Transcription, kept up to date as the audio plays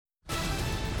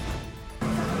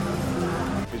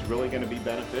really going to be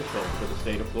beneficial for the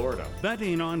state of Florida.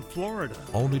 Betting on Florida.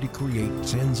 Only to create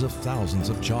tens of thousands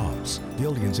of jobs,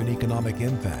 billions in economic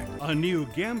impact. A new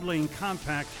gambling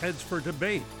compact heads for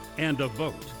debate and a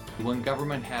vote. When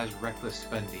government has reckless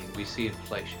spending, we see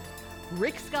inflation.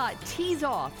 Rick Scott tees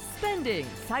off spending,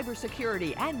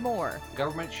 cybersecurity, and more.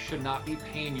 Government should not be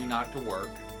paying you not to work.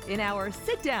 In our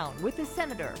sit down with the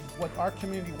senator. What our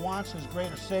community wants is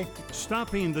greater safety.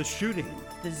 Stopping the shooting.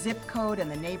 The zip code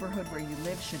and the neighborhood where you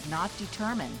live should not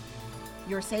determine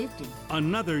your safety.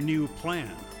 Another new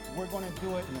plan. We're going to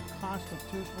do it in a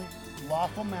constitutionally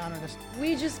lawful manner.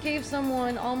 We just gave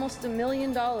someone almost $1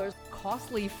 million.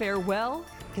 Costly farewell.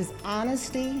 His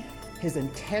honesty, his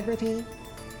integrity,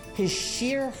 his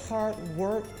sheer hard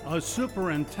work. A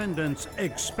superintendent's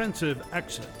expensive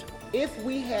exit. If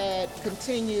we had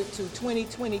continued to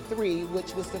 2023,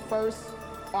 which was the first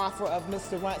offer of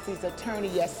Mr. Runcie's attorney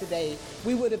yesterday,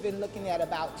 we would have been looking at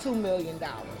about $2 million.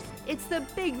 It's the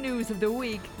big news of the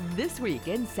week, this week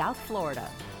in South Florida.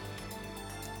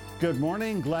 Good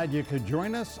morning. Glad you could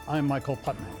join us. I'm Michael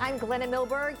Putnam. I'm Glenna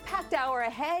Milberg. Packed hour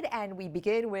ahead, and we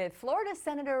begin with Florida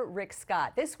Senator Rick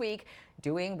Scott this week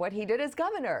doing what he did as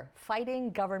governor,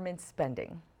 fighting government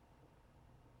spending.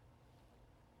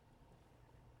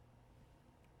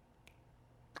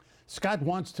 Scott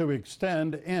wants to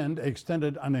end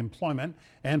extended unemployment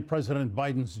and President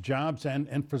Biden's jobs and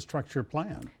infrastructure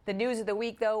plan. The news of the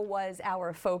week, though, was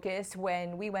our focus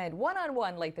when we went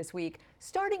one-on-one late this week,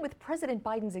 starting with President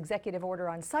Biden's executive order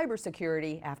on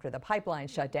cybersecurity after the pipeline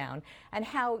shut down and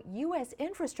how U.S.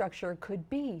 infrastructure could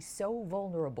be so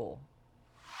vulnerable.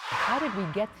 How did we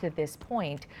get to this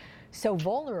point, so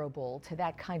vulnerable to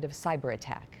that kind of cyber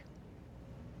attack?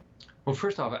 Well,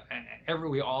 first off,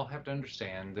 we all have to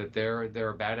understand that there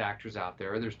are bad actors out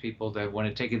there. There's people that want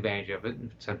to take advantage of it.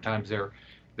 Sometimes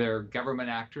they're government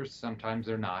actors, sometimes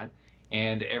they're not.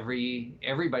 And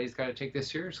everybody's got to take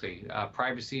this seriously.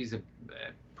 Privacy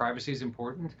is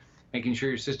important. Making sure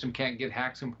your system can't get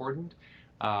hacked is important.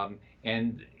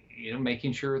 And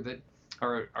making sure that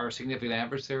our significant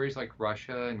adversaries like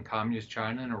Russia and Communist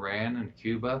China and Iran and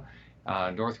Cuba,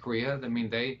 North Korea,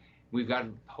 we've got to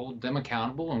hold them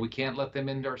accountable, and we can't let them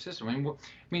into our system.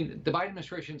 The Biden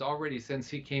administration's already, since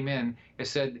he came in, has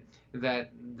said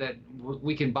that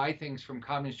we can buy things from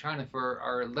Communist China for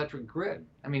our electric grid.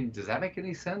 Does that make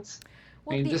any sense?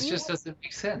 Well, this just doesn't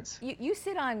make sense. You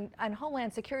sit on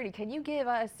Homeland Security. Can you give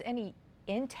us any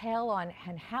intel on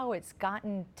how it's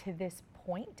gotten to this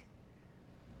point?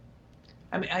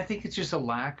 I think it's just a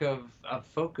lack of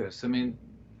focus.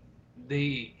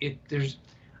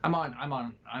 I'm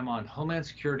on Homeland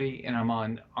Security and I'm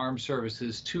on Armed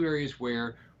Services, two areas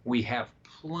where we have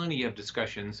plenty of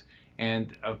discussions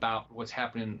and about what's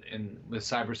happening with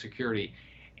cybersecurity.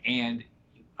 And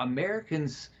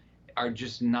Americans are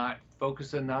just not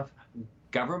focused enough.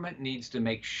 Government needs to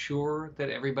make sure that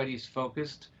everybody's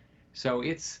focused. So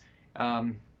it's,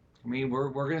 we're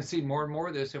going to see more and more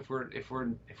of this if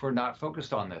we're not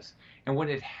focused on this. And when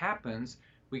it happens,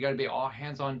 we got to be all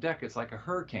hands on deck. It's like a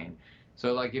hurricane.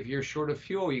 So like if you're short of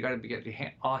fuel, you got to get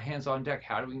all hands on deck.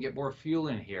 How do we get more fuel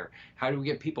in here? How do we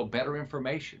get people better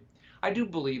information? I do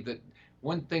believe that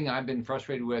one thing I've been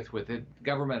frustrated with it,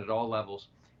 government at all levels,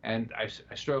 and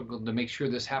I struggled to make sure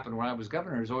this happened when I was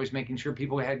governor, is always making sure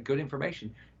people had good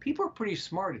information. People are pretty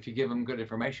smart if you give them good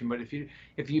information, but if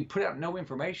you put out no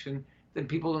information, then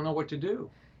people don't know what to do.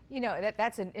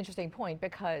 That's an interesting point,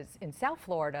 because in South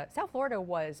Florida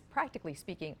was, practically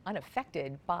speaking,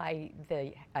 unaffected by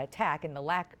the attack and the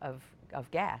lack of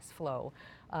gas flow.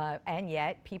 And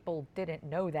yet people didn't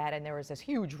know that, and there was this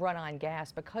huge run on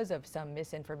gas because of some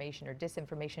misinformation or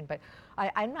disinformation. But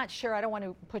I'm not sure, I don't want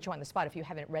to put you on the spot if you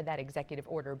haven't read that executive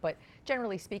order, but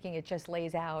generally speaking, it just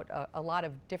lays out a lot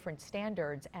of different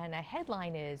standards, and a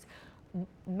headline is,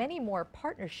 many more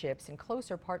partnerships and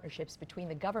closer partnerships between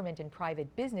the government and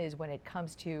private business when it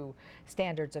comes to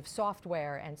standards of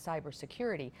software and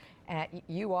cybersecurity.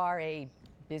 You are a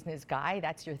business guy,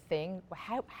 that's your thing.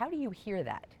 How do you hear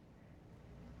that?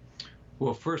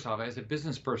 Well, first off, as a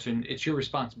business person, it's your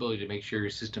responsibility to make sure your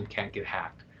system can't get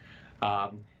hacked.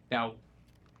 Now,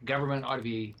 government ought to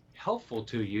be helpful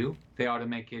to you. They ought to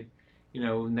make it they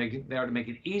ought to make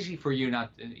it easy for you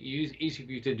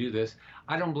to do this.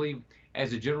 I don't believe,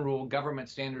 as a general rule, government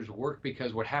standards work,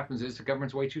 because what happens is the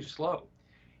government's way too slow.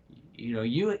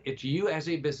 It's you as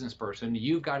a business person,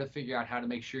 you've got to figure out how to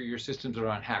make sure your systems are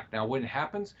not hacked. Now, when it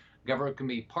happens, government can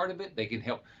be part of it. They can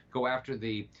help go after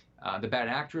the bad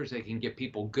actors. They can give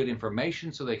people good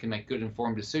information so they can make good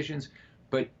informed decisions.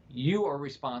 But you are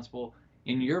responsible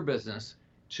in your business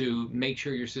to make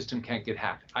sure your system can't get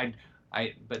hacked.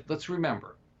 But let's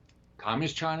remember,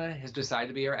 Communist China has decided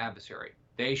to be our adversary.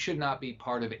 They should not be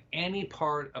part of any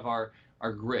part of our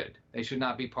grid. They should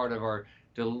not be part of our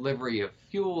delivery of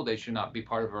fuel. They should not be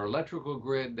part of our electrical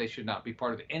grid. They should not be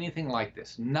part of anything like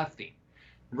this. Nothing.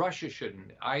 Russia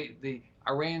shouldn't. The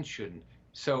Iran shouldn't.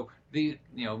 So we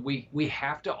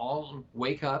have to all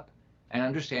wake up and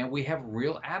understand we have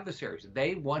real adversaries.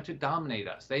 They want to dominate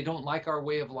us. They don't like our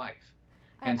way of life.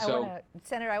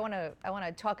 Senator, I want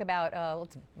to talk about,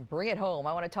 let's bring it home.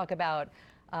 I want to talk about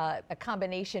a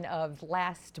combination of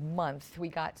last month. We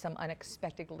got some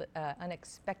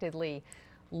unexpectedly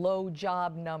low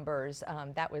job numbers.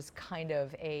 That was kind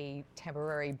of a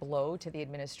temporary blow to the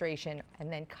administration.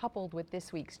 And then coupled with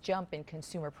this week's jump in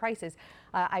consumer prices,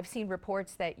 I've seen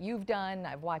reports that you've done,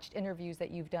 I've watched interviews that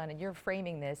you've done, and you're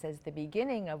framing this as the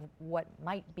beginning of what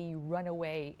might be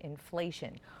runaway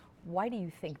inflation. Why do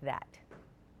you think that?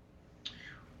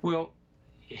 Well,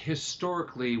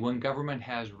 historically, when government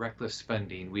has reckless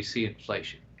spending, we see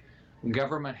inflation. When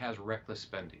government has reckless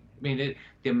spending. I mean,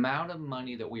 the amount of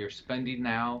money that we are spending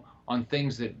now on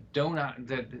things that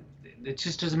it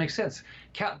just doesn't make sense.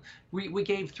 We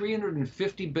gave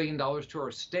 $350 billion to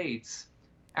our states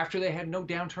after they had no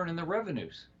downturn in their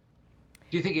revenues.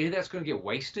 Do you think any of that's going to get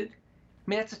wasted? I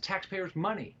mean, that's the taxpayers'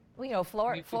 money. Well, you know,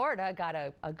 Florida got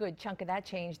a good chunk of that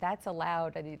change. That's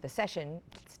allowed, the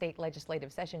state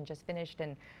legislative session just finished,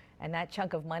 and that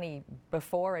chunk of money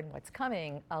before and what's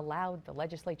coming allowed the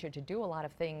legislature to do a lot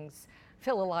of things,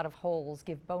 fill a lot of holes,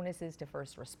 give bonuses to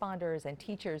first responders and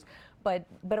teachers. But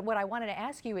what I wanted to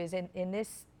ask you is in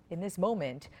this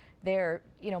moment,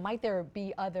 might there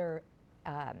be other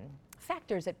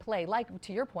factors at play, like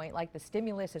to your point, like the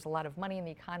stimulus? There's a lot of money in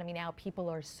the economy now. People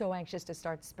are so anxious to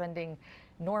start spending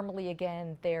normally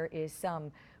again. There is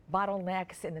some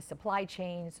bottlenecks in the supply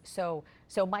chains. So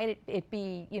might it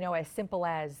be, as simple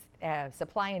as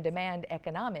supply and demand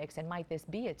economics, and might this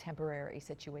be a temporary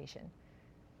situation?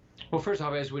 Well, first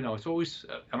off, as we know, it's always,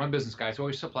 I'm a business guy, it's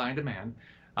always supply and demand.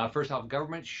 First off,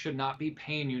 government should not be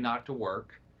paying you not to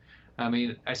work. I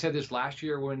mean, I said this last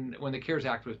year when the CARES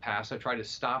Act was passed. I tried to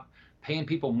stop paying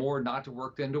people more not to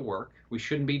work than to work. We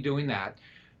shouldn't be doing that.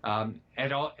 I've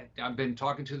been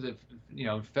talking to the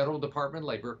Federal Department of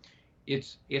Labor.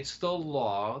 It's the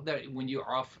law that when you're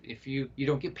off, if you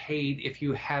don't get paid if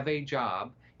you have a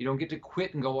job, you don't get to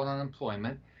quit and go on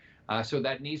unemployment. So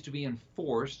that needs to be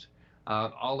enforced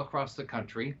all across the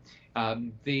country.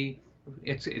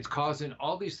 It's causing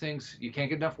all these things. You can't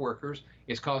get enough workers.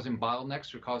 It's causing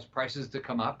bottlenecks, it causes prices to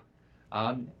come up.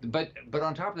 But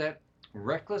on top of that,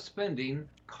 reckless spending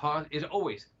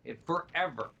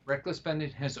forever. Reckless spending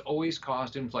has always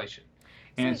caused inflation.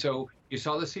 And so you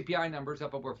saw the CPI numbers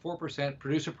up over 4%,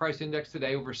 producer price index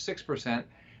today over 6%. I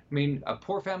mean, a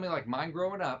poor family like mine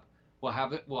growing up will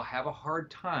have a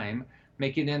hard time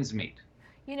making ends meet.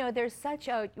 There's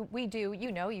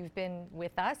you've been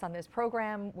with us on this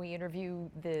program. We interview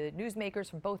the newsmakers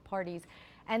from both parties,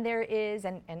 and there is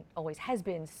and always has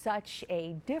been such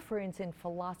a difference in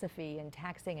philosophy in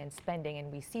taxing and spending,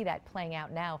 and we see that playing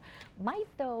out now. Might,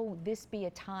 though, this be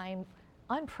a time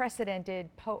unprecedented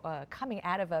coming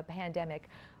out of a pandemic?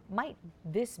 Might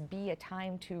this be a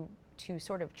time to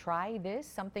sort of try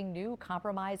something new,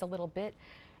 compromise a little bit,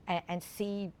 and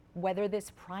see whether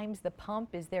this primes the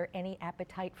pump? Is there any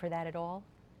appetite for that at all?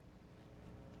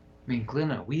 I mean,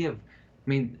 Glenna, do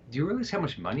you realize how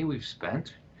much money we've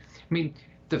spent? I mean,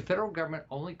 the federal government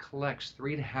only collects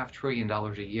 $3.5 trillion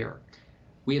a year.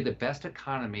 We had the best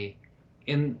economy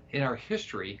in our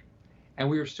history, and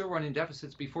we were still running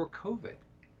deficits before COVID.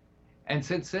 And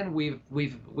since then, we've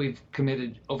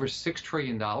committed over $6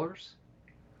 trillion. Now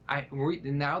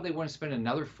they want to spend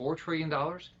another $4 trillion.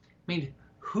 I mean,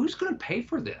 who's going to pay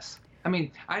for this? I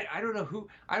mean, I don't know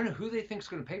who they think is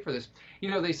going to pay for this.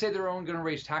 They say they're only going to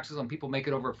raise taxes on people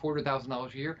making over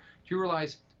 $400,000 a year. Do you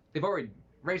realize they've already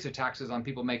raised the taxes on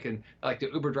people making, like the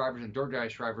Uber drivers and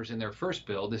DoorDash drivers in their first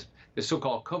bill? This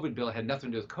so-called COVID bill had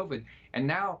nothing to do with COVID. And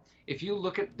now, if you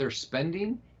look at their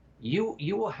spending, you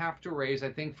will have to raise,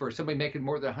 I think, for somebody making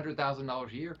more than $100,000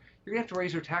 a year, you're going to have to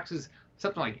raise their taxes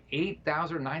something like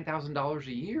 $8,000 or $9,000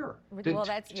 a year. Well,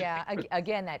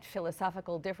 again, that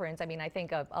philosophical difference. I mean, I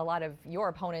think a lot of your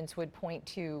opponents would point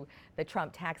to the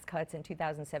Trump tax cuts in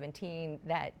 2017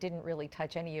 that didn't really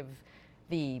touch any of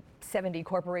the 70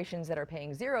 corporations that are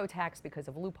paying zero tax because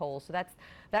of loopholes. So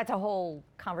that's a whole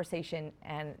conversation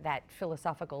and that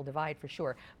philosophical divide for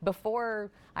sure. Before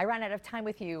I run out of time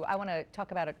with you, I want to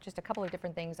talk about just a couple of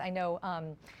different things. I know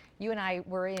you and I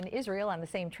were in Israel on the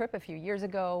same trip a few years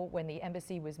ago when the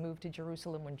embassy was moved to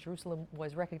Jerusalem, when Jerusalem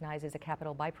was recognized as a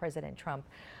capital by President Trump.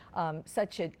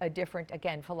 Such a different,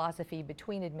 again, philosophy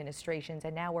between administrations,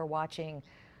 and now we're watching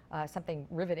something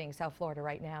riveting South Florida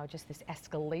right now, just this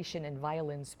escalation in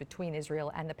violence between Israel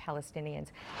and the Palestinians.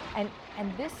 And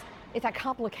this, it's a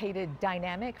complicated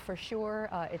dynamic for sure.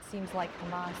 It seems like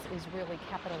Hamas is really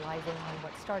capitalizing on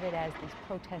what started as these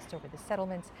protests over the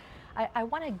settlements. I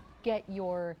want to get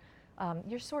your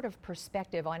sort of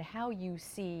perspective on how you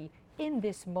see in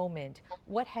this moment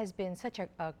what has been such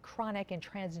a chronic and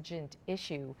transigent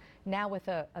issue now with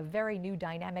a very new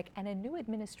dynamic and a new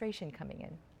administration coming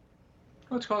in.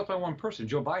 Well, it's caused by one person,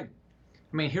 Joe Biden.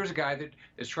 I mean, here's a guy that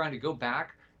is trying to go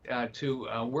back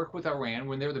to work with Iran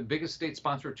when they're the biggest state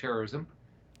sponsor of terrorism.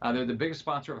 They're the biggest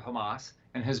sponsor of Hamas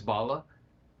and Hezbollah,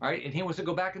 right? And he wants to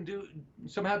go back and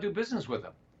somehow do business with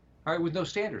them, all right, with no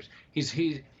standards. He's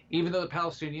even though the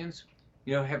Palestinians,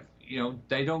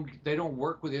 they don't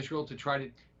work with Israel to try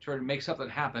to make something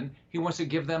happen. He wants to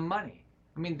give them money.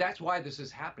 I mean, that's why this is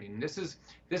happening. This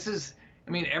is.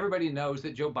 I mean, everybody knows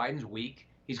that Joe Biden's weak.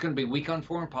 He's going to be weak on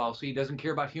foreign policy. He doesn't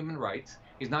care about human rights.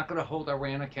 He's not going to hold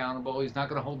Iran accountable. He's not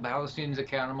going to hold Palestinians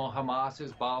accountable, Hamas,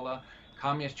 Hezbollah,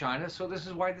 Communist China. So this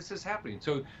is why this is happening.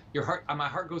 So my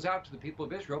heart goes out to the people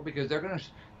of Israel because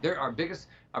they're our biggest,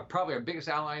 probably our biggest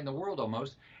ally in the world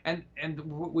almost. And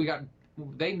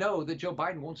they know that Joe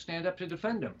Biden won't stand up to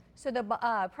defend them. So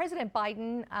President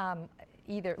Biden,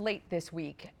 either late this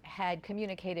week, had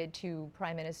communicated to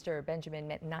Prime Minister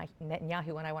Benjamin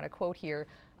Netanyahu, and I want to quote here,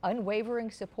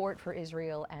 unwavering support for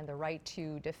Israel and the right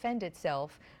to defend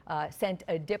itself, sent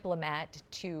a diplomat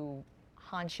to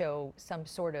Honshu some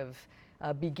sort of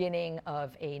beginning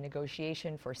of a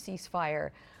negotiation for ceasefire.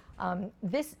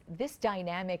 This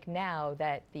dynamic now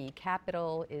that the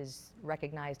capital is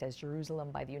recognized as Jerusalem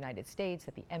by the United States,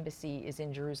 that the embassy is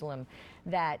in Jerusalem,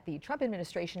 that the Trump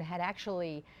administration had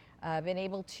actually been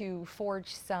able to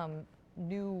forge some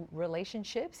new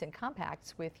relationships and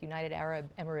compacts with United Arab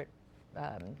Emirates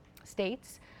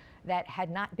states that had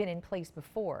not been in place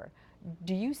before.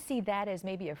 Do you see that as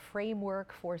maybe a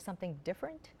framework for something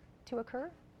different to occur?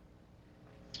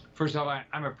 First of all,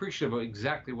 I'm appreciative of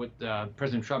exactly what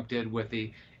President Trump did with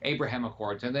the Abraham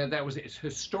Accords, and it's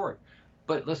historic.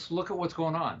 But let's look at what's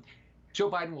going on. Joe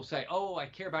Biden will say, "Oh, I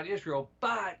care about Israel,"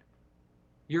 but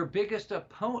your biggest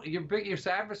opponent, your biggest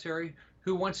adversary,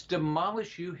 who wants to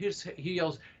demolish you, he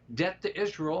yells, "Debt to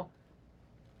Israel."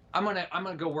 I'm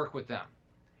gonna go work with them.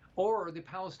 Or the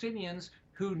Palestinians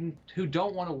who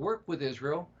don't want to work with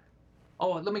Israel,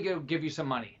 "Oh, let me give you some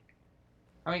money."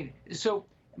 I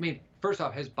mean, first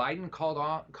off, has Biden called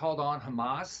on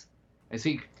Hamas? Has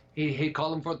he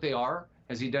called them for what they are?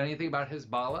 Has he done anything about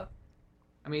Hezbollah?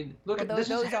 I mean, look at those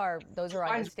this. Those are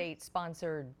on the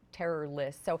state-sponsored terror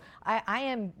list. So I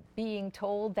am being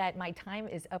told that my time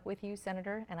is up with you,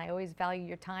 Senator, and I always value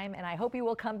your time. And I hope you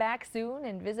will come back soon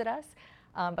and visit us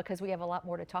because we have a lot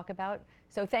more to talk about.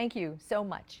 So thank you so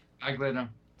much. Hi, Glenda.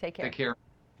 Take care. Take care.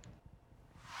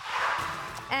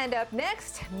 And up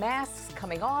next, masks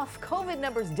coming off, COVID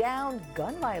numbers down,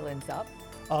 gun violence up.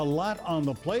 A lot on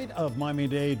the plate of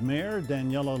Miami-Dade Mayor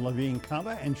Daniela Levine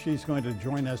Cava, and she's going to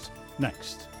join us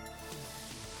next.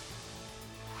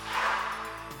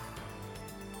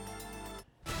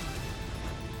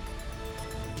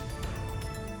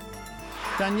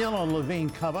 Daniela Levine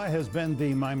Cava has been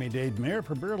the Miami-Dade mayor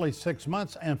for barely 6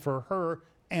 months, and for her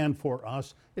and for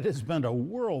us, it has been a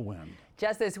whirlwind.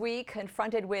 Just this week,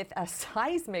 confronted with a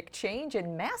seismic change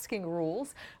in masking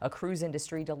rules, a cruise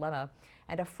industry dilemma,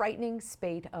 and a frightening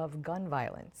spate of gun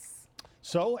violence.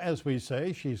 So, as we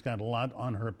say, she's got a lot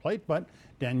on her plate, but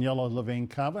Daniela Levine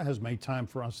Cava has made time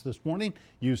for us this morning.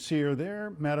 You see her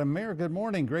there. Madam Mayor, good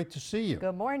morning. Great to see you.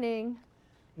 Good morning.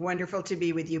 Wonderful to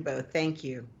be with you both. Thank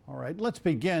you. All right, let's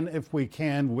begin, if we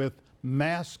can, with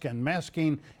mask and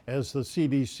masking, as the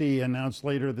CDC announced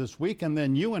later this week, and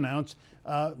then you announced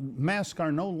masks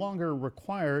are no longer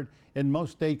required in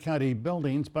most Dade County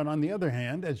buildings. But on the other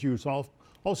hand, as you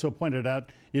also pointed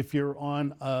out, if you're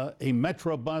on a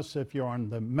metro bus, if you're on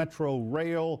the metro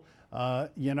rail,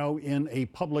 in a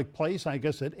public place, I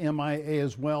guess at MIA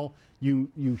as well,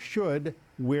 you should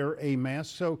wear a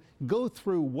mask. So go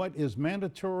through what is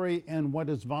mandatory and what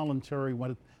is voluntary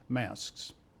with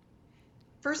masks.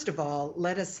 First of all,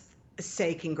 let us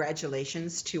say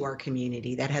congratulations to our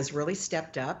community that has really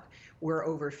stepped up. we're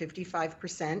over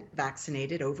 55%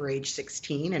 vaccinated over age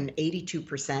 16 and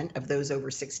 82% of those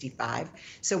over 65.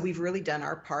 So we've really done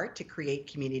our part to create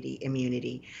community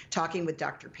immunity. Talking with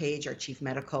Dr. Page, our chief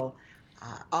medical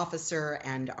officer,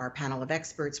 and our panel of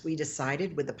experts, we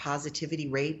decided with the positivity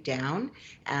rate down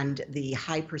and the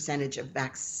high percentage of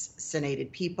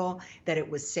vaccinated people that it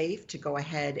was safe to go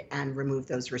ahead and remove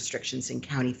those restrictions in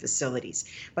county facilities.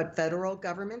 But federal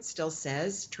government still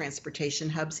says transportation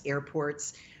hubs,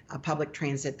 airports, public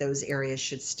transit, those areas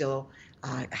should still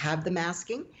have the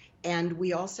masking. And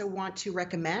we also want to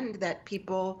recommend that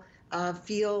people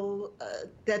feel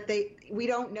that we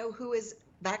don't know who is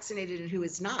vaccinated and who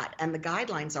is not, and the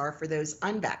guidelines are for those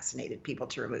unvaccinated people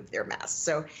to remove their masks.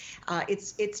 So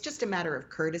it's just a matter of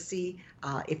courtesy.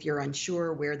 If you're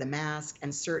unsure, wear the mask,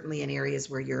 and certainly in areas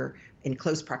where you're in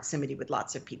close proximity with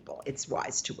lots of people, it's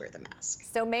wise to wear the mask.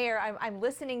 So, Mayor, I'm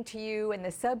listening to you, and the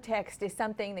subtext is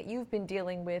something that you've been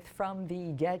dealing with from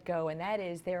the get-go, and that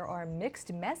is there are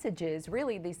mixed messages.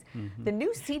 Really, the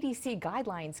new CDC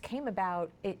guidelines came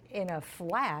about in a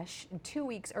flash 2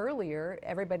 weeks earlier.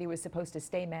 Everybody was supposed to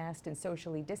stay masked and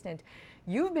socially distant.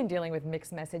 You've been dealing with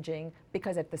mixed messaging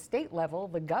because at the state level,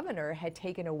 the governor had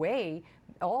taken away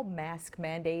all mask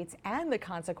mandates and the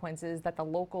consequences that the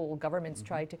local governments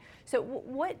tried to. So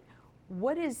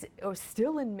what is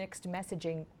still in mixed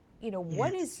messaging?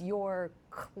 What is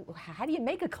how do you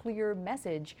make a clear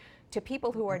message to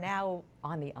people who are now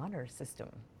on the honor system?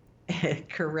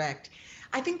 Correct.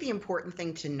 I think the important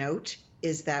thing to note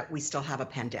is that we still have a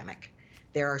pandemic.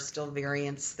 There are still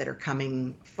variants that are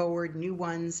coming forward, new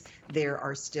ones. There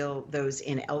are still those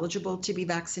ineligible to be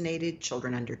vaccinated,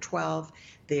 children under 12.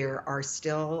 There are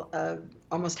still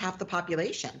almost half the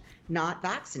population not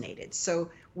vaccinated. So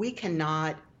we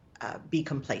cannot be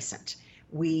complacent.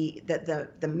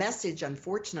 The message,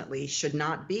 unfortunately, should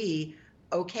not be,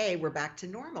 okay, we're back to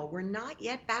normal. We're not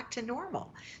yet back to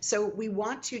normal. So we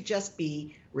want to just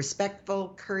be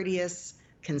respectful, courteous,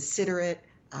 considerate,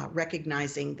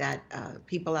 recognizing that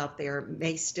people out there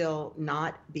may still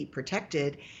not be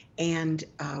protected, and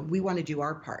we want to do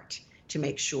our part to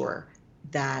make sure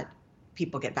that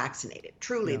people get vaccinated.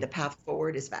 Truly, the path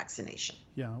forward is vaccination.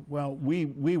 Yeah, well, we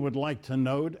would like to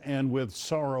note, and with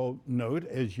sorrow note,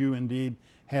 as you indeed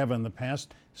have in the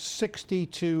past,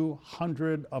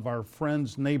 6,200 of our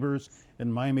friends, neighbors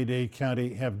in Miami-Dade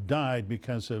County have died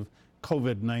because of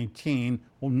COVID-19.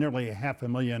 Well, nearly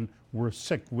 500,000 were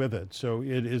sick with it. So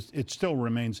it still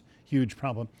remains a huge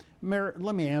problem. Mayor,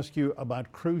 let me ask you about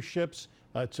cruise ships.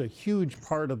 It's a huge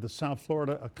part of the South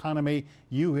Florida economy.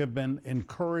 You have been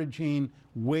encouraging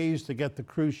ways to get the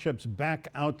cruise ships back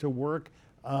out to work,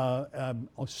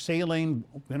 sailing,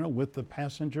 with the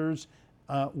passengers.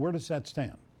 Where does that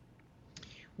stand?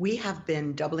 We have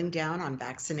been doubling down on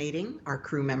vaccinating our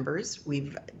crew members.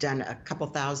 We've done a couple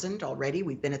thousand already.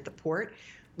 We've been at the port.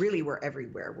 Really, we're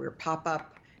everywhere. We're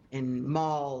pop-up in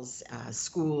malls,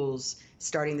 schools.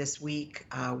 Starting this week,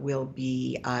 we'll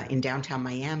be in downtown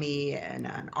Miami and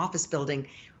an office building.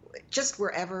 Just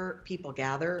wherever people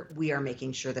gather, we are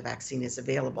making sure the vaccine is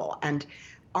available. And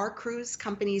our cruise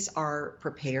companies are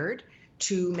prepared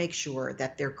to make sure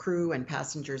that their crew and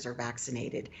passengers are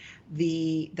vaccinated.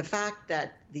 The fact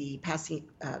that the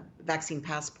vaccine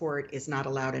passport is not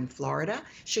allowed in Florida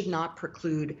should not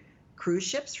preclude cruise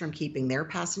ships from keeping their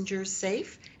passengers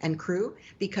safe and crew,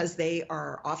 because they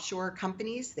are offshore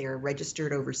companies. They're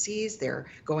registered overseas. They're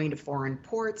going to foreign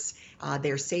ports.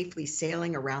 They're safely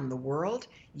sailing around the world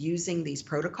using these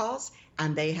protocols,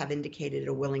 and they have indicated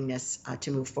a willingness to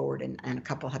move forward, and a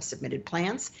couple have submitted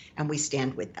plans, and we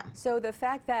stand with them. So the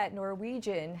fact that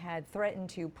Norwegian had threatened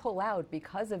to pull out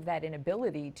because of that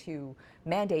inability to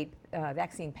mandate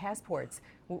vaccine passports,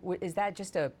 is that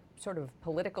just a sort of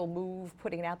political move,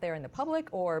 putting it out there in the public,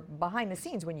 or behind the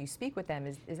scenes when you speak with them,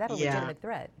 is that a legitimate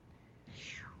threat?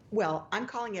 Well, I'm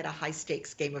calling it a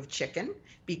high-stakes game of chicken,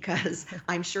 because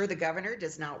I'm sure the governor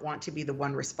does not want to be the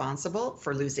one responsible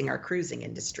for losing our cruising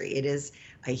industry. It is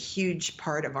a huge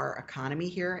part of our economy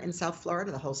here in South Florida,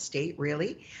 the whole state,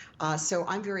 really. So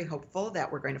I'm very hopeful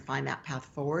that we're going to find that path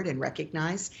forward and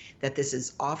recognize that this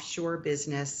is offshore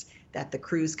business, that the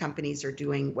cruise companies are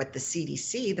doing what the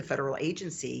CDC, the federal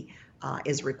agency,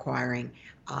 is requiring,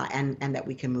 and that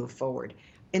we can move forward.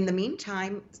 In the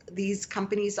meantime, these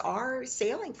companies are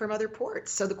sailing from other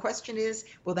ports. So the question is,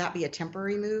 will that be a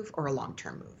temporary move or a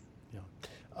long-term move?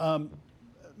 Yeah.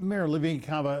 Mayor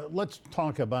Levine-Cava, let's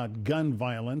talk about gun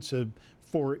violence.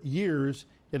 For years,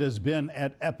 it has been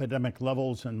at epidemic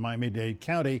levels in Miami-Dade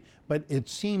County, but it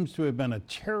seems to have been a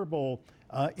terrible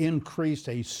increase,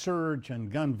 a surge in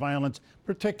gun violence,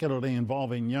 particularly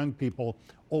involving young people.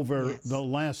 Over the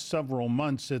last several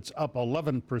months, it's up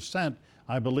 11%,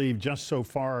 I believe, just so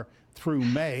far through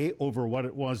May over what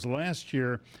it was last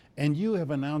year. And you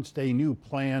have announced a new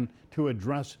plan to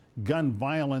address gun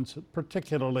violence,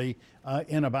 particularly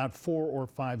in about 4 or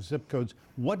 5 zip codes.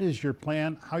 What is your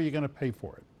plan? How are you going to pay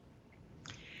for it?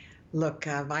 Look,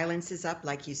 violence is up,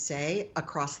 like you say,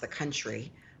 across the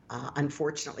country.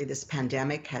 Unfortunately, this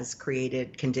pandemic has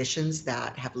created conditions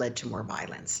that have led to more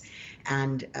violence.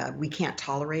 And we can't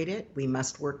tolerate it. We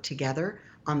must work together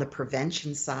on the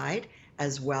prevention side,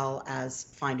 as well as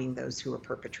finding those who are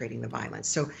perpetrating the violence.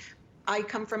 So I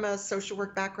come from a social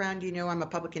work background. You know, I'm a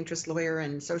public interest lawyer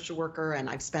and social worker, and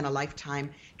I've spent a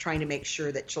lifetime trying to make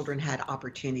sure that children had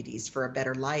opportunities for a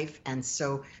better life. And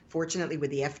so fortunately,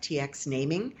 with the FTX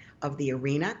naming of the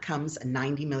arena comes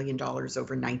 $90 million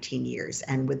over 19 years.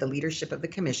 And with the leadership of the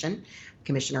commission,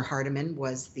 Commissioner Hardiman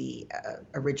was the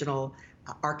original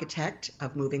architect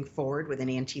of moving forward with an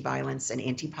anti-violence and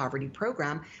anti-poverty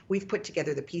program. We've put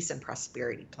together the Peace and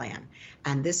Prosperity Plan.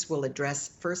 And this will address,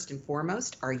 first and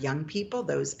foremost, our young people,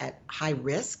 those at high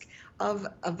risk of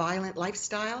a violent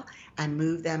lifestyle, and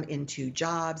move them into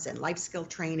jobs and life skill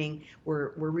training.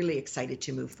 We're really excited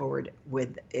to move forward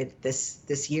with it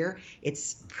this year.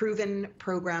 It's proven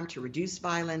program to reduce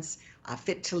violence,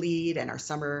 Fit to Lead, and our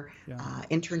summer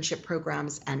internship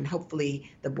programs, and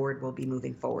hopefully the board will be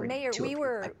moving forward. Mayor,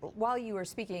 while you were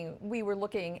speaking, we were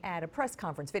looking at a press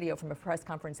conference, video from a press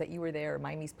conference that you were there,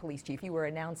 Miami's police chief. You were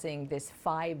announcing this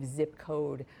 5 zip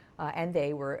code, and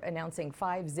they were announcing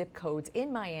 5 zip codes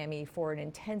in Miami for an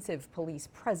intensive police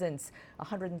presence,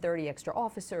 130 extra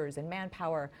officers and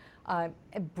manpower. And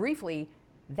briefly,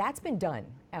 that's been done.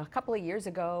 A couple of years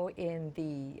ago in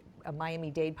the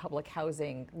Miami-Dade public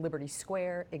housing, Liberty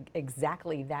Square,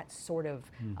 exactly that sort of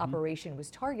operation was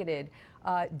targeted.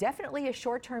 Definitely a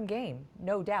short-term gain,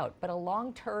 no doubt, but a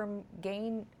long-term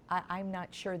gain, I'm not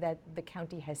sure that the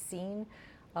county has seen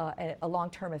a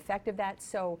long-term effect of that.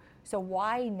 So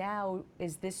why now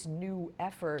is this new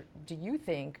effort, do you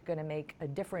think, going to make a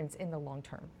difference in the long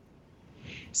term?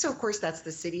 So, of course, that's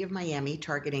the city of Miami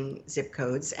targeting zip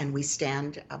codes, and we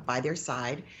stand by their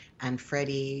side. And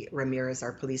Freddie Ramirez,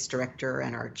 our police director,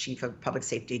 and our chief of public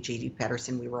safety, J.D.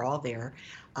 Patterson, we were all there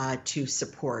to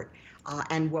support.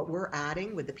 And what we're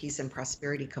adding with the peace and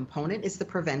prosperity component is the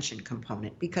prevention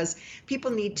component, because people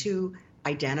need to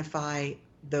identify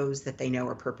those that they know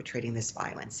are perpetrating this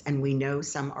violence. And we know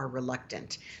some are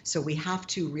reluctant. So we have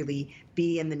to really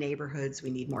be in the neighborhoods. We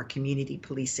need more community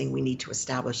policing. We need to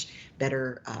establish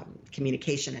better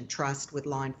communication and trust with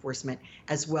law enforcement.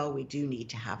 As well, we do need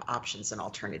to have options and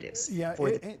alternatives. Yeah,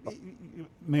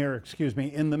 Mayor, excuse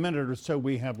me, in the minute or so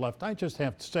we have left, I just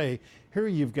have to say, here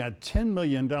you've got $10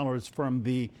 million from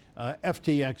the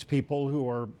FTX people who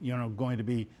are, going to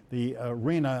be the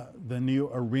arena, the new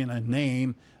arena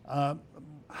name.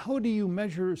 How do you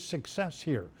measure success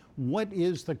here? What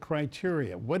is the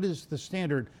criteria? What is the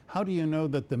standard? How do you know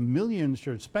that the millions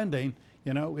you're spending,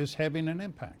 is having an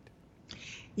impact?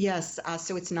 Yes,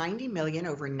 so it's $90 million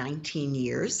over 19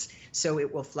 years, so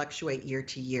it will fluctuate year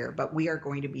to year, but we are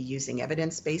going to be using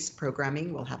evidence-based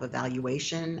programming. We'll have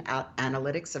evaluation,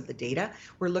 analytics of the data.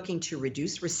 We're looking to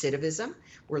reduce recidivism.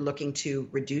 We're looking to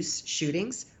reduce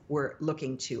shootings. We're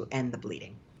looking to end the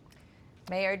bleeding.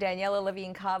 Mayor Daniela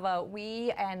Levine Cava,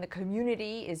 we and the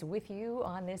community is with you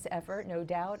on this effort, no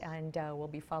doubt, and we'll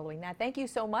be following that. Thank you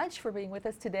so much for being with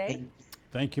us today.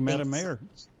 Thank you, Madam Mayor.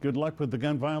 Good luck with the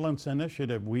gun violence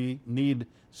initiative. We need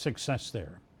success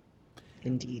there.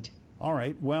 Indeed. All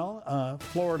right. Well,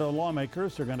 Florida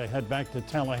lawmakers are going to head back to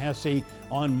Tallahassee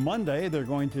on Monday. They're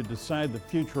going to decide the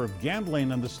future of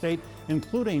gambling in the state,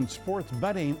 including sports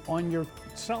betting on your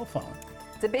cell phone.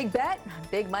 It's a big bet,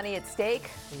 big money at stake.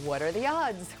 What are the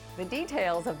odds? The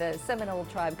details of the Seminole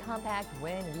Tribe Compact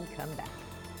when we come back.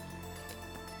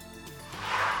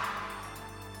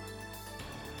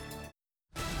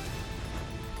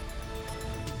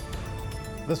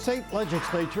 The state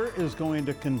legislature is going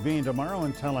to convene tomorrow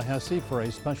in Tallahassee for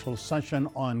a special session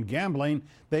on gambling.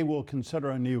 They will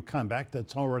consider a new compact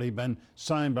that's already been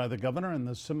signed by the governor and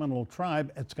the Seminole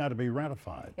Tribe. It's got to be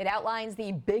ratified. It outlines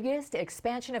the biggest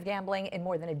expansion of gambling in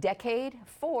more than a decade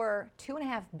for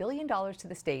 $2.5 billion to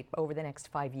the state over the next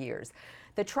 5 years.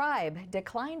 The tribe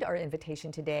declined our invitation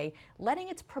today, letting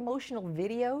its promotional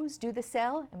videos do the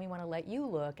sell, and we want to let you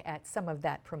look at some of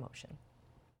that promotion.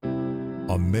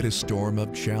 Amid a storm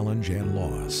of challenge and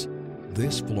loss,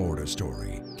 this Florida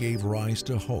story gave rise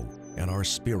to hope and our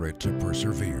spirit to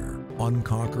persevere.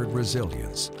 Unconquered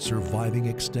resilience, surviving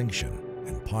extinction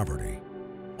and poverty.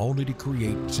 only to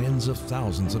create tens of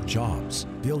thousands of jobs,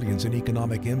 billions in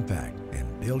economic impact,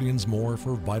 and billions more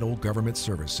for vital government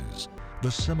services. The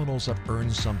Seminoles have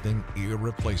earned something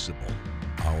irreplaceable,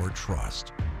 our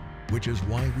trust, which is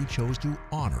why we chose to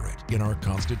honor it in our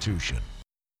Constitution.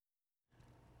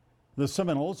 The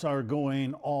Seminoles are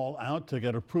going all out to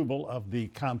get approval of the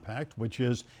compact, which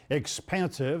is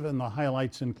expansive, and the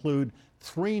highlights include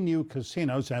 3 new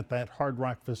casinos at that Hard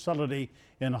Rock facility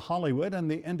in Hollywood, and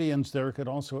the Indians there could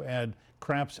also add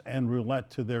craps and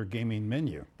roulette to their gaming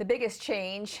menu. The biggest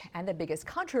change and the biggest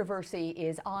controversy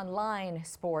is online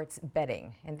sports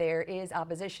betting, and there is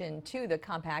opposition to the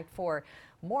compact for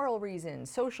moral reasons,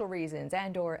 social reasons,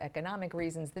 and/or economic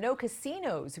reasons. The No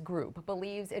Casinos group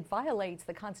believes it violates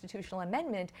the constitutional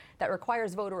amendment that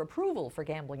requires voter approval for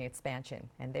gambling expansion.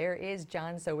 And there is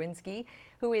John Sowinski,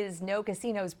 who is No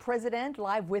Casinos president,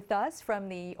 live with us from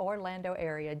the Orlando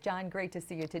area. John, great to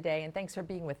see you today, and thanks for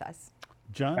being with us.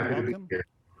 John, welcome.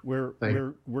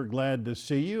 We're glad to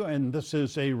see you, and this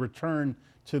is a return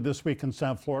to This Week in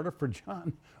South Florida for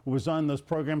John, who was on this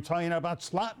program talking about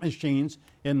slot machines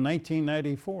in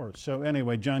 1994. So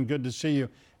anyway, John, good to see you.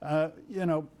 You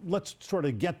know, let's sort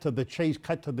of get to the chase,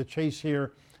 cut to the chase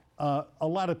here. A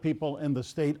lot of people in the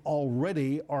state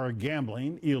already are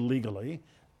gambling illegally,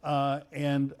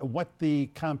 and what the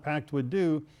compact would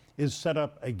do is set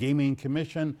up a gaming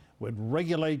commission, would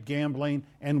regulate gambling,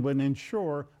 and would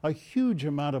ensure a huge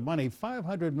amount of money,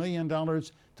 $500 million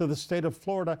to the state of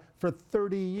Florida for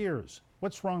 30 years.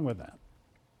 What's wrong with that?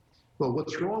 Well,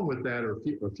 what's wrong with that are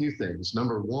a few things.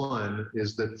 Number one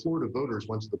is that Florida voters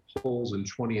went to the polls in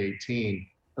 2018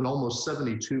 and almost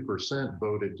 72%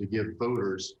 voted to give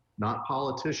voters, not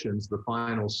politicians, the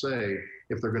final say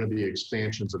if they're going to be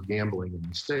expansions of gambling in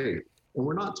the state. And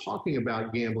we're not talking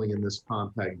about gambling in this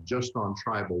compact just on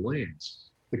tribal lands.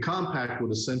 The compact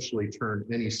would essentially turn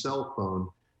any cell phone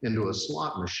into a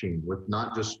slot machine with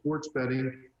not just sports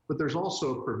betting, but there's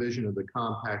also a provision of the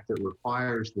compact that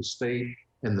requires the state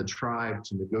and the tribe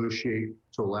to negotiate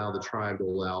to allow the tribe to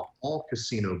allow all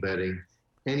casino betting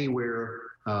anywhere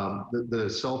the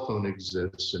cell phone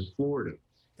exists in Florida.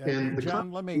 And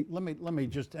John, let me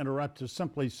just interrupt to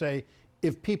simply say,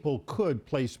 if people could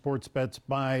play sports bets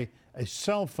by a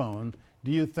cell phone,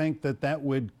 do you think that that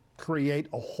would create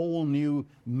a whole new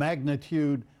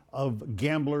magnitude of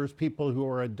gamblers, people who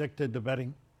are addicted to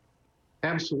betting?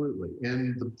 Absolutely,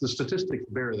 and the statistics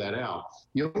bear that out.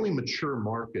 The only mature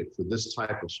market for this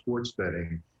type of sports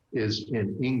betting is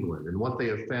in England, and what they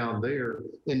have found there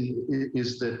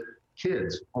is that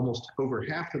kids, almost over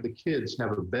half of the kids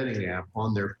have a betting app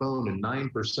on their phone, and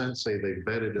 9% say they've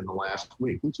betted in the last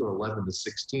week. These are 11 to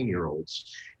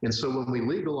 16-year-olds. And so when we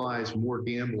legalize more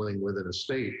gambling within a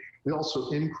state, we also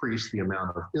increase the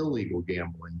amount of illegal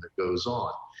gambling that goes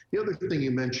on. The other thing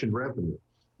you mentioned, revenue.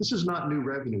 This is not new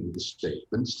revenue to the state.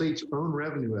 The state's own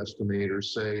revenue estimators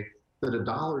say that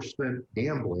 $1 spent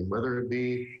gambling, whether it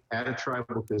be at a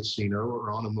tribal casino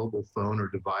or on a mobile phone or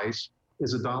device,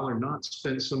 is $1 not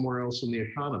spent somewhere else in the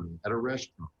economy, at a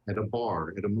restaurant, at a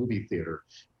bar, at a movie theater,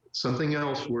 something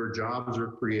else where jobs are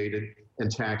created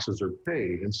and taxes are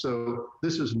paid. And so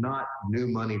this is not new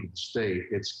money to the state.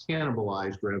 It's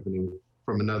cannibalized revenue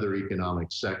from another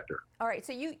economic sector. All right,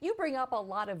 so you bring up a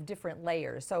lot of different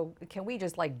layers. So can we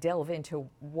just like delve into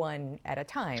one at a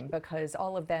time, because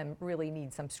all of them really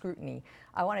need some scrutiny.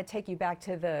 I want to take you back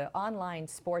to the online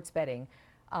sports betting.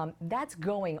 That's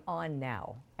going on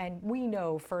now, and we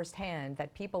know firsthand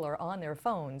that people are on their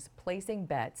phones placing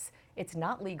bets. It's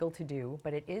not legal to do,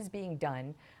 but it is being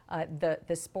done.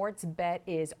 The sports bet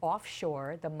is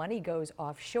offshore. The money goes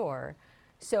offshore.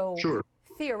 So sure.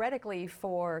 Theoretically,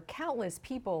 for countless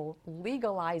people,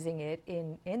 legalizing it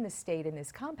in the state in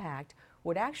this compact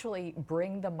would actually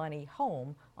bring the money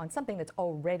home on something that's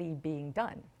already being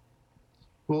done.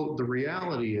 Well, the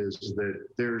reality is that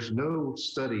there's no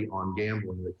study on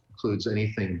gambling that concludes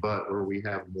anything but where we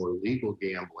have more legal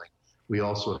gambling, we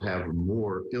also have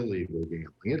more illegal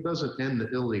gambling. It doesn't end the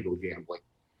illegal gambling,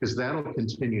 because that'll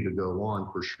continue to go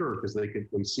on for sure, because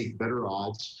we seek better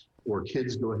odds, or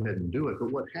kids go ahead and do it.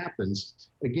 But what happens,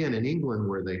 again, in England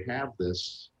where they have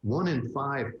this, 1 in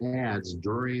 5 ads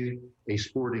during a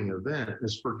sporting event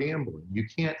is for gambling. You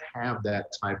can't have that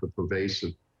type of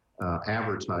pervasive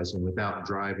advertising without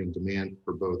driving demand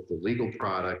for both the legal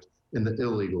product and the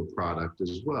illegal product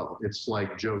as well. It's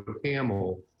like Joe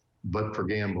Camel, but for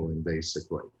gambling,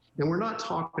 basically. And we're not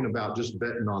talking about just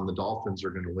betting on the Dolphins are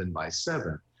going to win by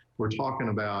 7. We're talking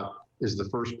about, is the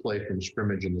first play from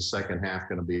scrimmage in the second half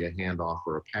going to be a handoff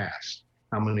or a pass?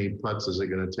 How many putts is it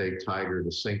going to take Tiger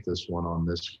to sink this one on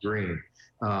this green?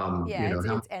 Yeah, You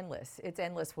know, it's endless. It's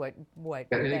endless what and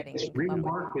betting it's can come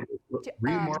up with.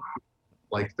 remarkable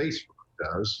like Facebook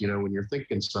does. You know, when you're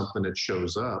thinking something, it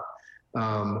shows up.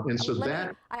 And so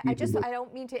that I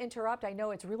don't mean to interrupt. I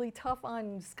know it's really tough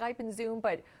on Skype and Zoom,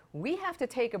 but we have to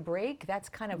take a break. That's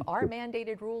kind of our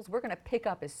mandated rules. We're going to pick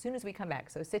up as soon as we come back.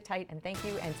 So sit tight and thank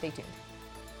you and stay tuned.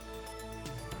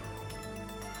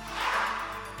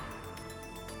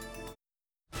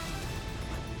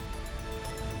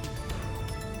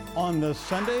 On this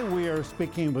Sunday, we are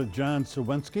speaking with John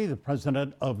Sawinski, the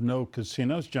president of No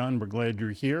Casinos. John, we're glad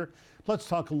you're here. Let's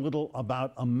talk a little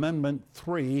about Amendment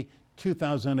 3,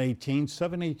 2018.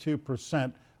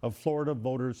 72% of Florida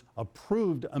voters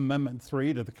approved Amendment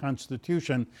 3 to the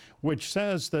Constitution, which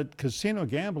says that casino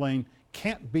gambling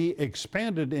can't be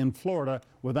expanded in Florida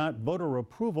without voter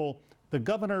approval. The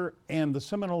governor and the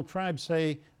Seminole Tribe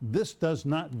say this does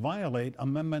not violate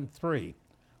Amendment 3.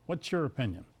 What's your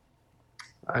opinion?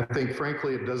 I think,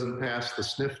 frankly, it doesn't pass the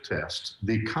sniff test.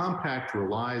 The compact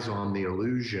relies on the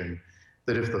illusion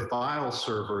that if the file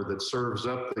server that serves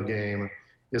up the game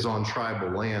is on tribal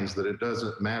lands, that it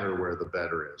doesn't matter where the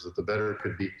bettor is, that the bettor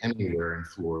could be anywhere in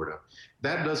Florida.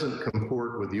 That doesn't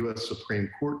comport with U.S. Supreme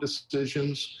Court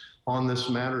decisions on this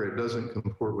matter. It doesn't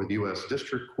comport with U.S.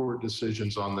 District Court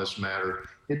decisions on this matter.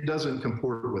 It doesn't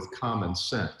comport with common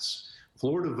sense.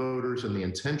 Florida voters, and the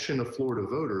intention of Florida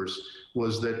voters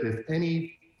was that if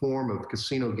any form of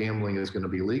casino gambling is going to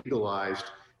be legalized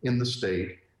in the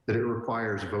state, that it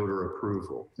requires voter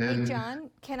approval. And hey,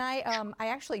 John, can I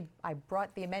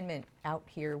brought the amendment out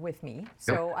here with me.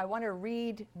 So yep. I want to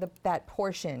read that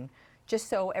portion just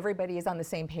so everybody is on the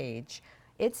same page.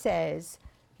 It says,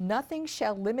 nothing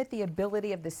shall limit the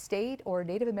ability of the state or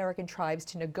Native American tribes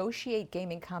to negotiate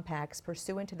gaming compacts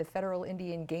pursuant to the Federal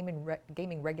Indian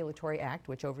Gaming Regulatory Act,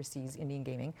 which oversees Indian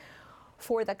gaming,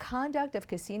 for the conduct of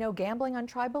casino gambling on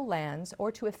tribal lands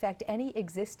or to effect any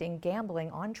existing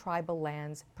gambling on tribal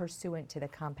lands pursuant to the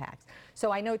compacts.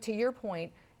 So I know, to your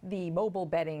point, the mobile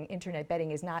betting, internet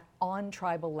betting is not on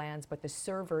tribal lands, but the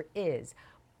server is.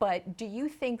 But do you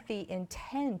think the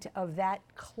intent of that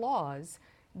clause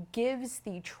gives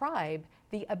the tribe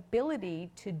the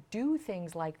ability to do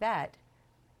things like that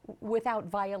without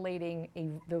violating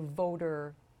the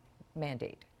voter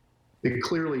mandate? It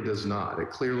clearly does not. It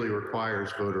clearly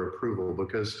requires voter approval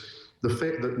because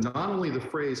not only the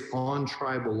phrase on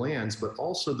tribal lands, but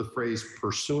also the phrase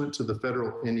pursuant to the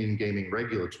Federal Indian Gaming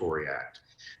Regulatory Act.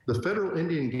 The Federal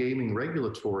Indian Gaming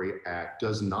Regulatory Act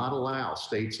does not allow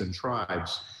states and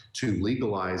tribes to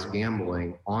legalize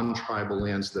gambling on tribal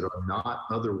lands that are not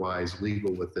otherwise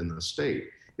legal within the state.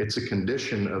 It's a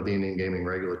condition of the Indian Gaming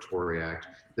Regulatory Act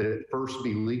that it first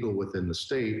be legal within the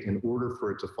state in order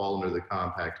for it to fall under the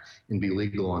compact and be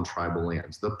legal on tribal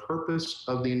lands. The purpose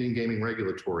of the Indian Gaming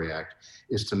Regulatory Act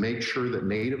is to make sure that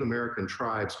Native American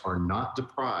tribes are not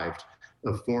deprived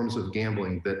of forms of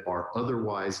gambling that are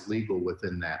otherwise legal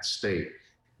within that state,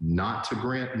 not to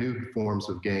grant new forms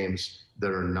of games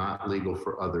that are not legal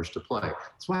for others to play.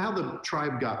 So how the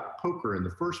tribe got poker in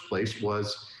the first place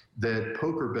was that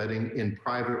poker betting in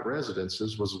private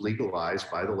residences was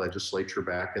legalized by the legislature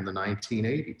back in the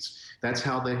 1980s. That's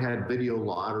how they had video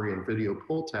lottery and video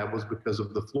pull tab, was because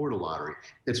of the Florida lottery.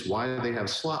 It's why they have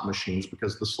slot machines,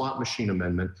 because the slot machine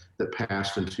amendment that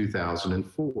passed in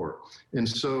 2004. And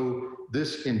so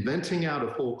this inventing out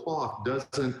of whole cloth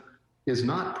is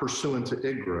not pursuant to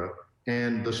IGRA,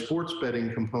 and the sports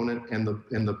betting component and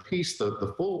the piece,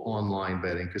 the full online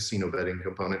betting, casino betting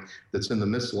component that's in the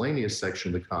miscellaneous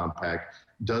section of the compact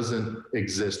doesn't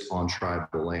exist on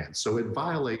tribal land. So it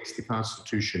violates the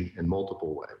Constitution in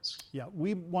multiple ways. Yeah,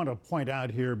 we want to point out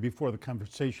here before the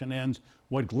conversation ends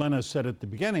what Glenna said at the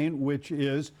beginning, which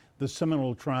is the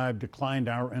Seminole Tribe declined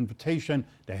our invitation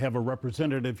to have a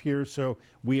representative here. So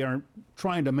we are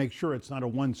trying to make sure it's not a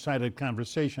one-sided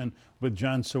conversation with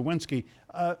John Sawinski.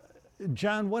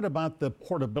 John, what about the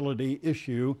portability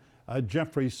issue?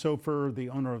 Jeffrey Sofer, the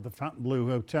owner of the Fontainebleau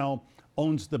Hotel,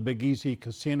 owns the Big Easy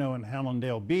Casino in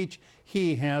Hallandale Beach.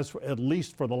 He has, at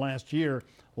least for the last year,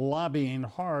 lobbying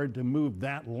hard to move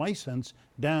that license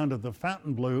down to the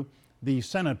Fontainebleau. The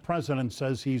Senate president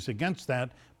says he's against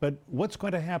that. But what's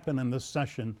going to happen in this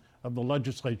session of the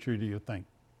legislature, do you think?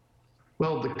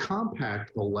 Well, the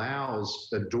compact allows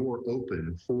a door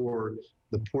open for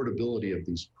the portability of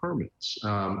these permits.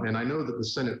 And I know that the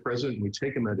Senate president, we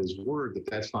take him at his word that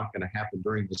that's not going to happen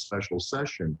during the special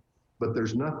session, but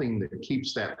there's nothing that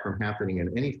keeps that from happening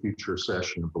in any future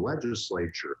session of the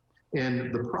legislature.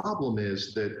 And the problem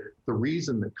is that the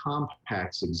reason that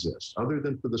compacts exist, other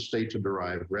than for the state to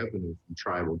derive revenue from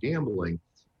tribal gambling,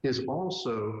 is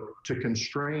also to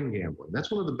constrain gambling.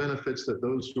 That's one of the benefits that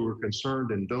those who are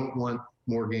concerned and don't want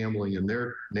more gambling in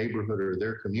their neighborhood or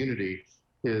their community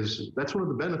that's one of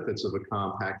the benefits of a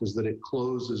compact is that it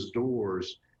closes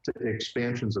doors to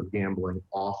expansions of gambling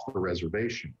off the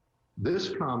reservation. This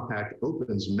compact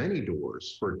opens many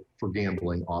doors for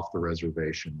gambling off the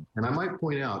reservation. And I might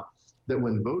point out that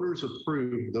when voters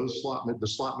approved the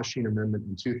slot machine amendment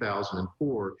in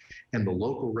 2004 and the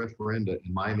local referenda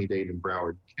in Miami-Dade and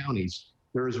Broward counties,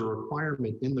 there is a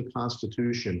requirement in the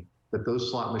Constitution that those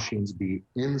slot machines be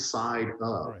inside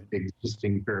of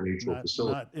existing pari-mutuel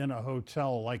facilities. Not in a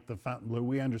hotel like the Fontainebleau.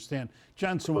 We understand.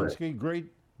 John Sawinski,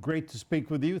 great to speak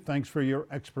with you. Thanks for your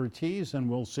expertise, and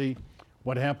we'll see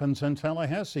what happens in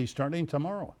Tallahassee starting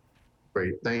tomorrow.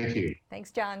 Great, thank you.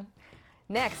 Thanks, John.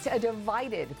 Next, a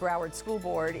divided Broward School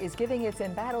Board is giving its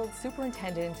embattled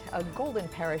superintendent a golden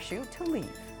parachute to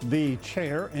leave. The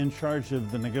chair in charge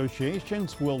of the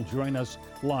negotiations will join us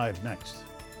live next.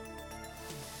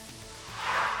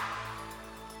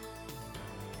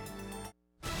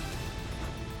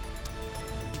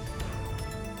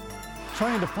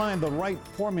 Trying to find the right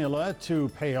formula to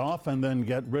pay off and then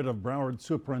get rid of Broward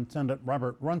Superintendent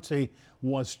Robert Runcie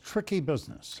was tricky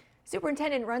business.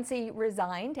 Superintendent Runcie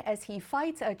resigned as he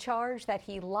fights a charge that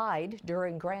he lied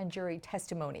during grand jury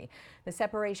testimony. The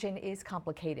separation is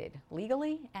complicated,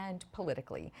 legally and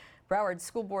politically. Broward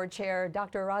School Board Chair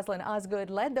Dr. Roslyn Osgood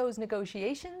led those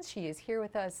negotiations. She is here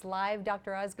with us live.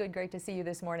 Dr. Osgood, great to see you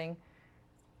this morning.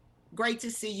 Great to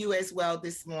see you as well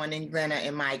this morning, Glenna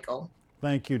and Michael.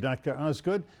 Thank you, Dr.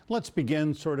 Osgood. Let's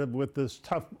begin sort of with this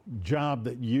tough job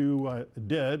that you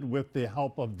did with the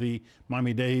help of the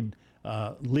Miami-Dade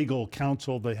legal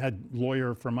counsel, the head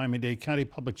lawyer for Miami-Dade County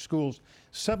Public Schools.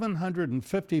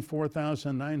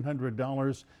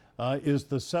 $754,900 is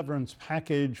the severance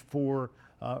package for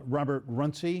Robert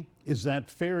Runcie. Is that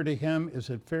fair to him?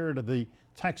 Is it fair to the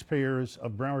taxpayers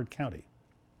of Broward County?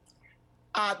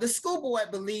 The school board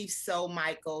believes so,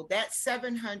 Michael. That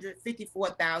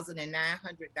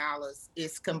 $754,900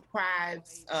 is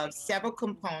comprised of several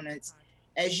components.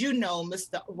 As you know,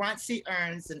 Mr. Runcie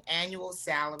earns an annual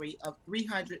salary of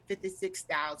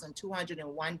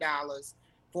 $356,201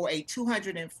 for a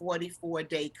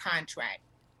 244-day contract.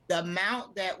 The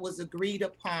amount that was agreed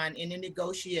upon in the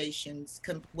negotiations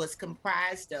was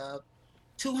comprised of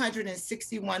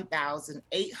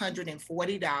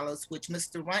 $261,840, which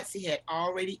Mr. Runcie had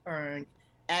already earned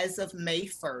as of May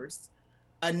 1st,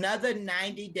 another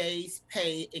 90 days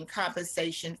pay in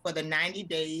compensation for the 90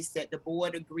 days that the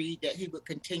board agreed that he would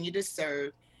continue to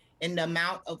serve in the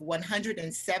amount of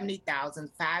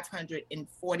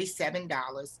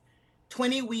 $170,547,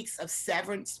 20 weeks of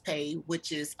severance pay,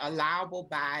 which is allowable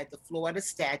by the Florida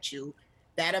statute.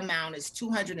 That amount is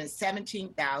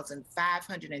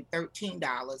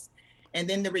 $217,513. And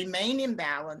then the remaining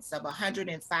balance of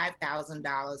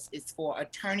 $105,000 is for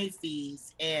attorney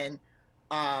fees and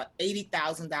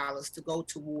 $80,000 to go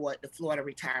toward the Florida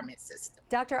retirement system.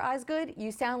 Dr. Osgood,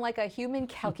 you sound like a human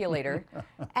calculator.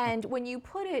 And when you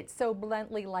put it so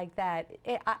bluntly like that,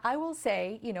 I will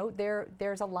say, you know,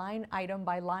 there's a line item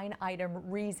by line item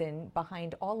reason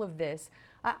behind all of this.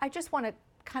 I just want to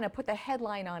kind of put the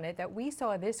headline on it that we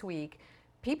saw this week.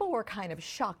 People were kind of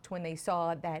shocked when they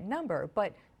saw that number.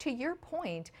 But to your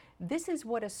point, this is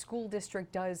what a school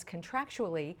district does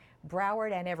contractually.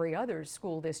 Broward and every other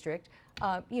school district,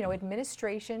 you know,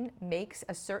 administration makes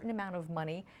a certain amount of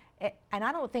money. And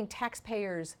I don't think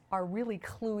taxpayers are really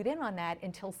clued in on that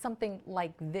until something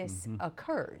like this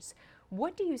occurs.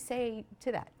 What do you say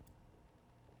to that?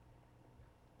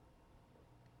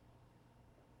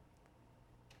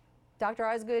 Dr.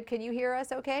 Osgood, can you hear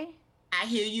us okay? I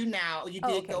hear you now. You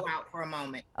did go out for a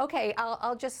moment. Okay,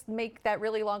 I'll just make that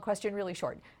really long question really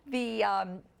short. The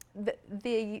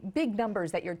big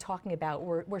numbers that you're talking about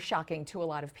were shocking to a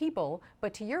lot of people,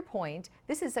 but to your point,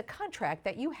 this is a contract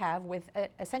that you have with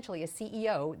essentially a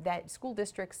CEO that school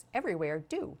districts everywhere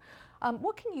do.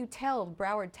 What can you tell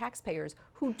Broward taxpayers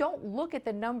who don't look at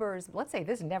the numbers? Let's say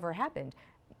this never happened.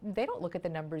 They don't look at the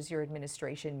numbers your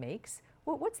administration makes.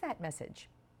 What's that message?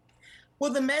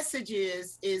 Well, the message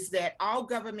is that all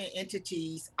government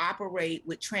entities operate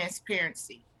with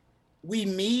transparency. We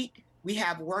meet, we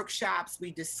have workshops, we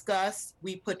discuss,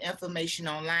 we put information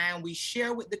online, we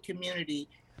share with the community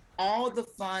all the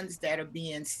funds that are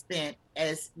being spent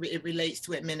as it relates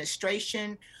to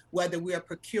administration, whether we are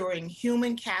procuring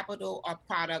human capital or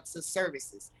products or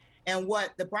services. And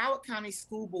what the Broward County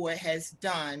School Board has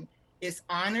done is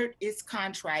honored its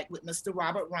contract with Mr.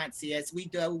 Robert Runcie, as we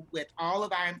do with all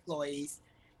of our employees,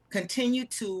 continue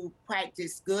to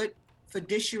practice good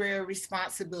fiduciary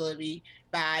responsibility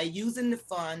by using the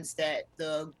funds that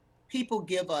the people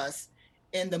give us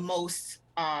in the most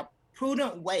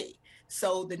prudent way.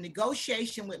 So the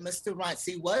negotiation with Mr.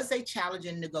 Runcie was a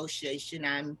challenging negotiation.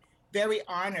 I'm very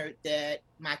honored that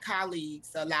my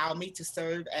colleagues allowed me to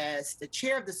serve as the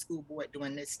chair of the school board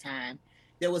during this time.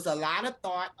 There was a lot of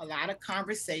thought, a lot of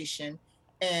conversation,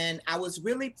 and I was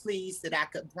really pleased that I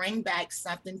could bring back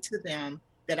something to them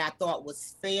that I thought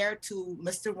was fair to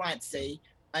Mr. Runcie,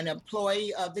 an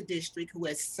employee of the district who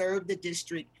has served the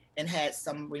district and had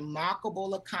some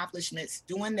remarkable accomplishments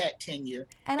during that tenure.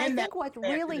 And I think what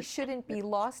really shouldn't be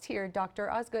lost here, Dr.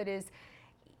 Osgood, is,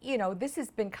 you know, this has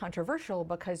been controversial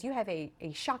because you have a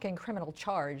shocking criminal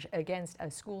charge against a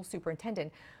school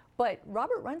superintendent, but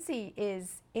Robert Runcie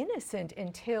is innocent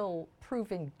until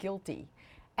proven guilty.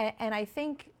 And I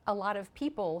think a lot of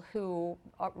people who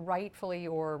are rightfully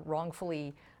or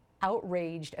wrongfully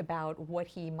outraged about what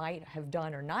he might have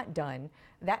done or not done,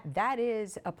 that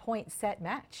is a point set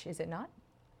match, is it not?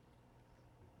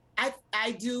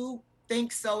 I do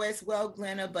think so as well,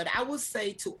 Glenna, but I will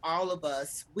say to all of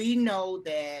us, we know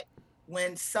that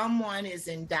when someone is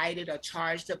indicted or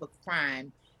charged of a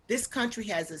crime, this country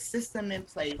has a system in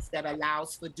place that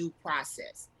allows for due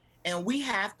process. And we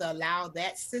have to allow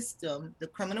that system, the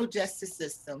criminal justice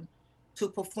system, to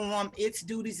perform its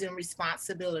duties and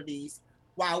responsibilities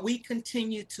while we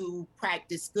continue to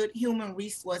practice good human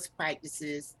resource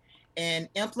practices and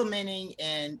implementing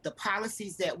and the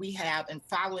policies that we have and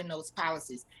following those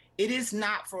policies. It is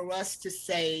not for us to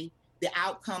say the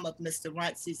outcome of Mr.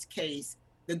 Runcie's case.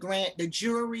 The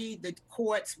jury, the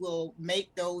courts will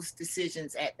make those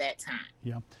decisions at that time.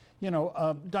 Yeah. You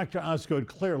know, Dr. Osgood,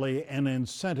 clearly an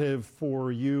incentive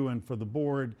for you and for the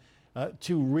board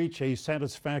to reach a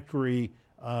satisfactory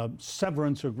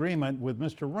severance agreement with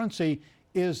Mr. Runcie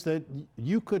is that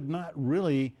you could not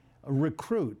really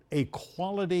recruit a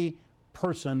quality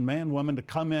person, man, woman, to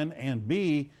come in and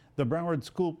be the Broward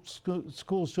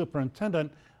school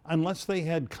superintendent unless they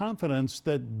had confidence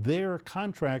that their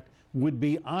contract would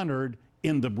be honored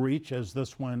in the breach, as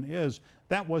this one is.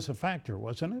 That was a factor,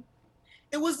 wasn't it?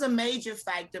 It was a major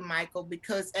factor, Michael,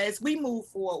 because as we move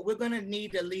forward, we're going to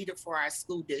need a leader for our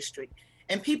school district.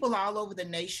 And people all over the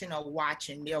nation are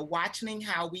watching. They're watching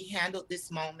how we handled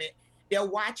this moment. They're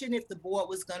watching if the board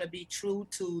was going to be true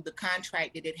to the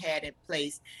contract that it had in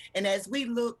place. And as we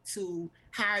look to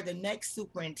hire the next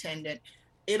superintendent,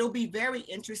 it'll be very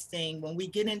interesting when we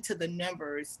get into the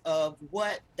numbers of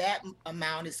what that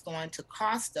amount is going to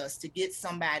cost us to get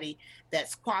somebody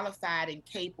that's qualified and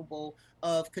capable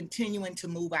of continuing to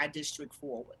move our district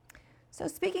forward. So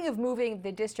speaking of moving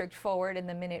the district forward in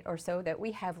the minute or so that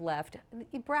we have left,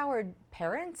 Broward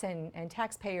parents and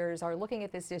taxpayers are looking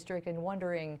at this district and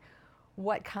wondering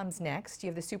what comes next. You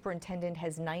have the superintendent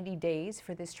has 90 days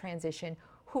for this transition.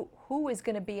 Who is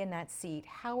going to be in that seat?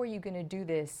 How are you going to do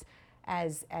this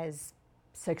as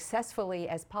successfully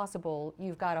as possible?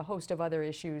 You've got a host of other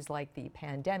issues like the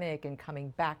pandemic and coming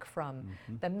back from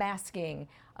the masking.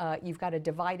 You've got a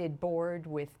divided board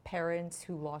with parents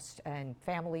who lost and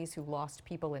families who lost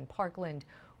people in Parkland.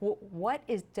 What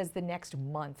does the next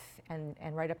month and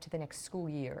right up to the next school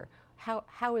year,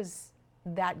 how is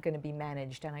that going to be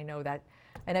managed? And I know that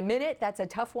in a minute that's a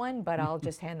tough one, but I'll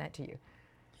just hand that to you.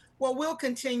 Well, we'll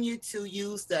continue to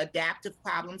use the adaptive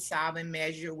problem solving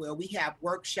measure where we have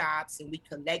workshops and we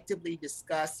collectively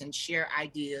discuss and share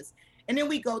ideas. And then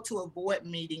we go to a board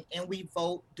meeting and we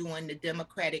vote during the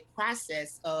democratic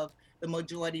process of the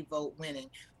majority vote winning.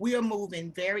 We are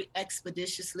moving very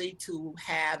expeditiously to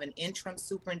have an interim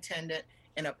superintendent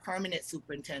and a permanent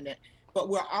superintendent. But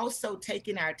we're also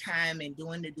taking our time and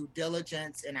doing the due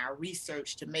diligence and our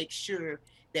research to make sure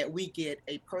that we get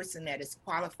a person that is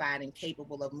qualified and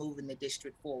capable of moving the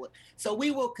district forward. So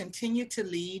we will continue to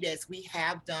lead as we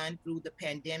have done through the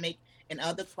pandemic and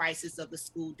other crises of the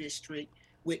school district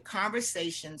with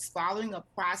conversations following a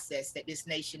process that this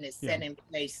nation is set in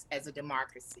place as a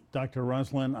democracy. Dr.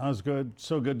 Rosalind Osgood,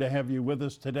 so good to have you with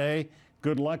us today.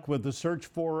 Good luck with the search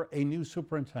for a new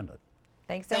superintendent.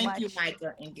 Thanks so much. Thank you,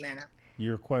 Micah and Glenna.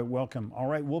 You're quite welcome. All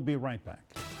right, we'll be right back.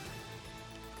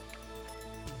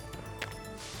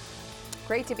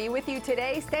 Great to be with you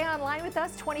today. Stay online with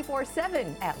us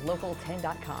 24/7 at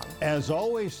local10.com. As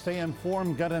always, stay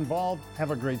informed, get involved.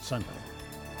 Have a great Sunday.